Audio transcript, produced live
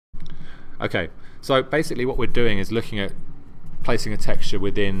Okay, so basically what we're doing is looking at placing a texture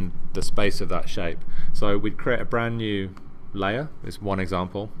within the space of that shape. So we'd create a brand new layer, is one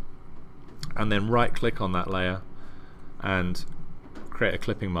example, and then right click on that layer and create a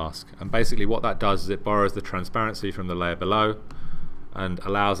clipping mask. And basically what that does is it borrows the transparency from the layer below and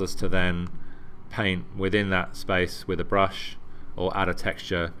allows us to then paint within that space with a brush or add a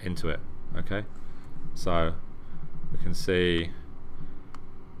texture into it. Okay, so we can see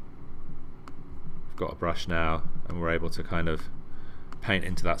we've got a brush now and we're able to kind of paint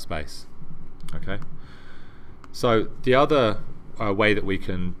into that space. Okay, so the other way that we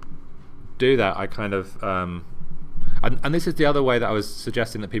can do that, I kind of and this is the other way that I was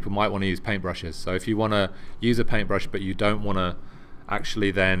suggesting that people might want to use paintbrushes. So if you want to use a paintbrush but you don't want to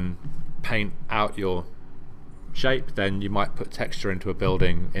actually then paint out your shape, then you might put texture into a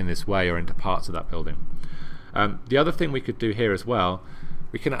building in this way or into parts of that building. The other thing we could do here as well,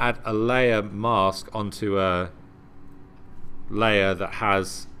 we can add a layer mask onto a layer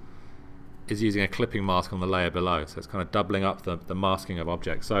that is using a clipping mask on the layer below, so it's kind of doubling up the masking of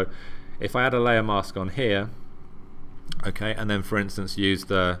objects. So if I add a layer mask on here, okay, and then for instance use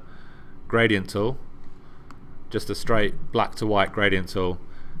the gradient tool, just a straight black to white gradient tool,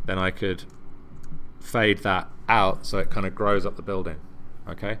 then I could fade that out so it kind of grows up the building.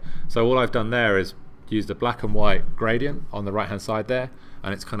 Okay, so all I've done there is used a black and white gradient on the right hand side there,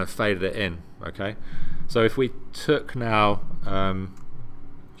 and it's kind of faded it in. Okay, so if we took now,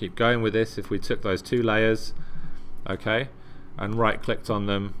 keep going with this, if we took those two layers, okay, and right clicked on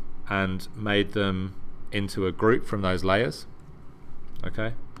them and made them into a group from those layers,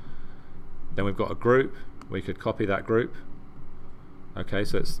 okay, then we've got a group. We could copy that group. Okay,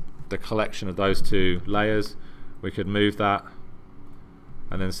 so it's the collection of those two layers. We could move that,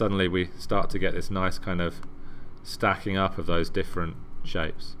 and then suddenly we start to get this nice kind of stacking up of those different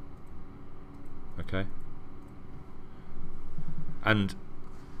shapes. Okay, and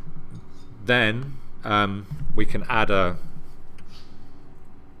then we can add a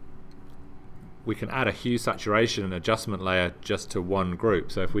hue, saturation and adjustment layer just to one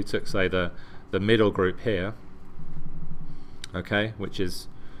group. So if we took, say, the middle group here, okay, which is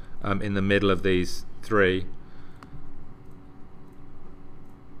in the middle of these three,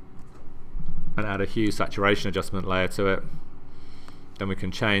 and add a hue, saturation, adjustment layer to it, then we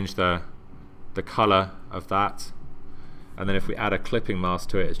can change the color of that, and then if we add a clipping mask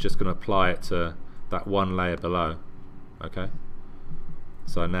to it, it's just going to apply it to that one layer below. Okay,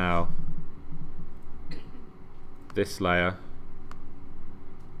 so now this layer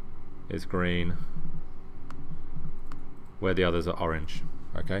is green where the others are orange.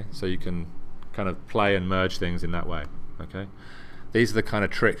 Okay, so you can kind of play and merge things in that way. Okay, these are the kind of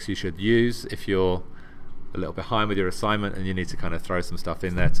tricks you should use if you're a little behind with your assignment and you need to kind of throw some stuff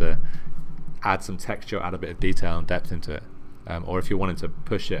in there to add some texture, add a bit of detail and depth into it, or if you're wanting to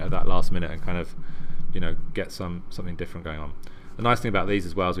push it at that last minute and kind of, you know, get something different going on. The nice thing about these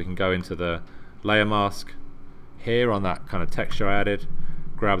as well is we can go into the layer mask here on that kind of texture I added,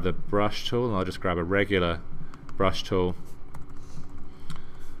 grab the brush tool, and I'll just grab a regular brush tool,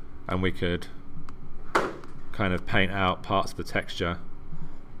 and we could kind of paint out parts of the texture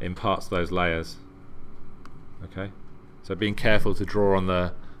in parts of those layers. Okay, so being careful to draw on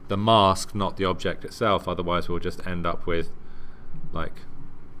the mask, not the object itself, otherwise we'll just end up with like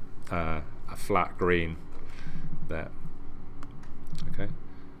a flat green there. Okay,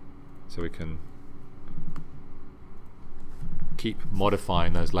 so we can keep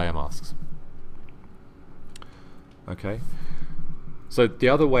modifying those layer masks. Okay, so the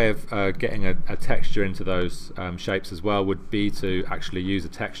other way of getting a texture into those shapes as well would be to actually use a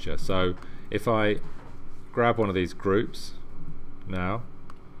texture. So if I grab one of these groups now,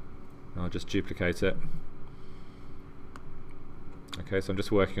 I'll just duplicate it. Okay, so I'm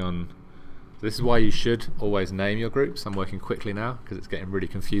just working on, this is why you should always name your groups. I'm working quickly now because it's getting really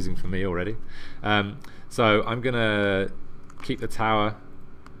confusing for me already. So I'm going to keep the tower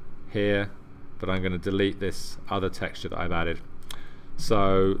here, but I'm going to delete this other texture that I've added.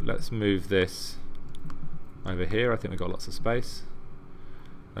 So let's move this over here. I think we've got lots of space.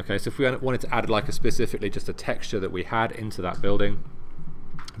 Okay, so if we wanted to add like specifically just a texture that we had into that building,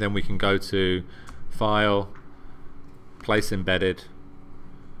 then we can go to File, Place Embedded.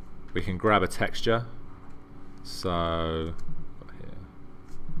 We can grab a texture. So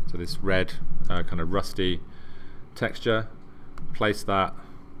this red kind of rusty texture. Place that.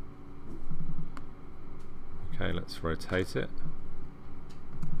 Okay, let's rotate it.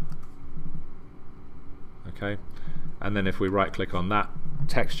 Okay, and then if we right click on that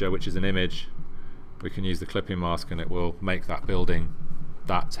texture, which is an image, we can use the clipping mask and it will make that building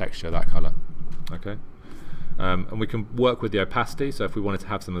that texture, that color. Okay, and we can work with the opacity. So if we wanted to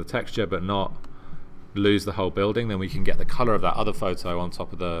have some of the texture but not lose the whole building, then we can get the color of that other photo on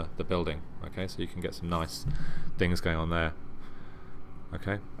top of the building. Okay, so you can get some nice things going on there.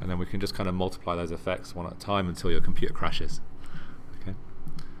 Okay, and then we can just kind of multiply those effects one at a time until your computer crashes. Okay,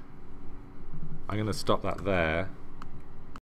 I'm going to stop that there.